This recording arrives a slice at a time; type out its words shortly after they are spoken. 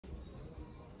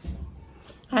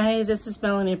Hi, this is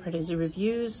Melanie Pardesi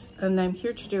Reviews, and I'm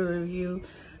here to do a review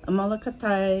of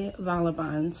Malaikottai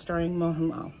Valiban starring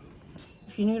Mohanlal.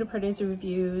 If you're new to Pardesi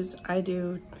Reviews, I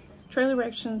do trailer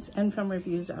reactions and film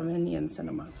reviews of Indian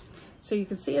cinema. So you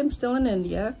can see I'm still in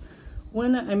India.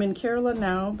 When I'm in Kerala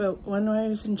now, but when I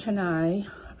was in Chennai,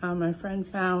 my friend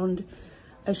found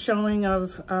a showing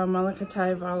of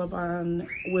Malaikottai Valiban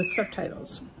with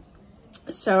subtitles.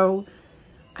 So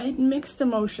I had mixed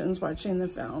emotions watching the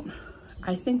film.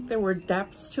 I think there were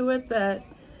depths to it that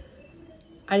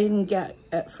I didn't get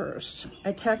at first.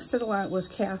 I texted a lot with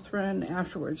Catherine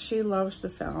afterwards. She loves the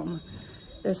film.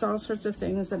 There's all sorts of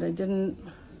things that I didn't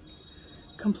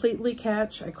completely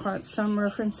catch. I caught some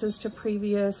references to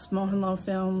previous Mohanlal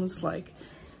films like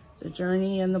The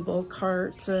Journey and the Bull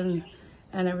Cart and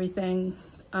everything.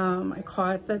 I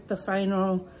caught that the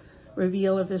final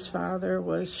reveal of his father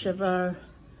was Shiva.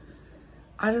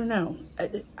 I don't know.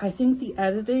 I think the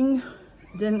editing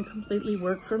didn't completely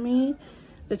work for me.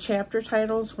 The chapter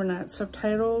titles were not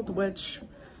subtitled, which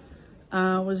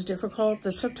was difficult.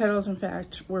 The subtitles, in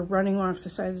fact, were running off the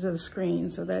sides of the screen,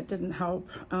 so that didn't help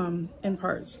in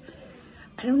parts.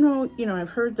 I don't know, I've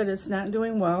heard that it's not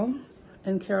doing well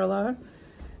in Kerala.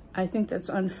 I think that's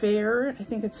unfair. I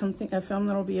think it's a film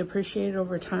that will be appreciated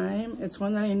over time. It's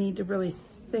one that I need to really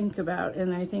think about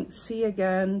and I think see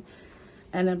again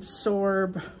and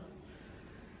absorb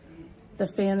the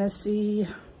fantasy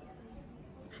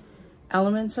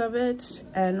elements of it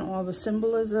and all the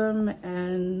symbolism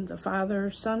and the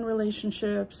father-son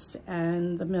relationships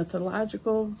and the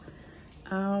mythological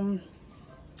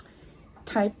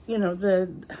type,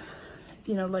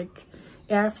 like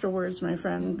afterwards my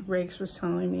friend Rakes was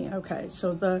telling me, okay,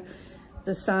 so the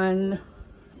son,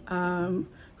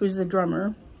 who's the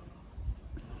drummer,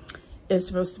 is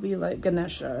supposed to be like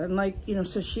Ganesha, and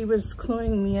so she was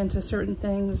cluing me into certain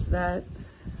things that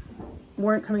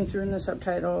weren't coming through in the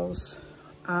subtitles.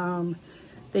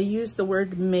 They used the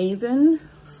word maven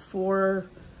for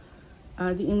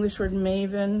the English word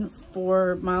maven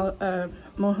for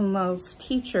Mohanlal's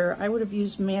teacher. I would have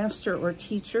used master or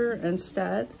teacher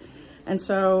instead, and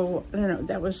so I don't know,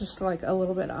 that was just like a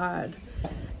little bit odd.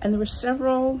 And there were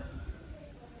several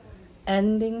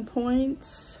ending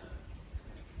points.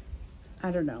 I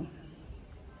don't know.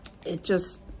 It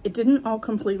didn't all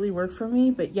completely work for me,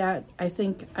 but yet I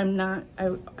think I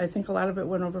think a lot of it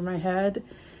went over my head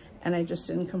and I just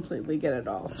didn't completely get it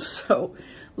all. So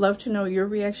love to know your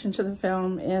reaction to the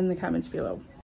film in the comments below.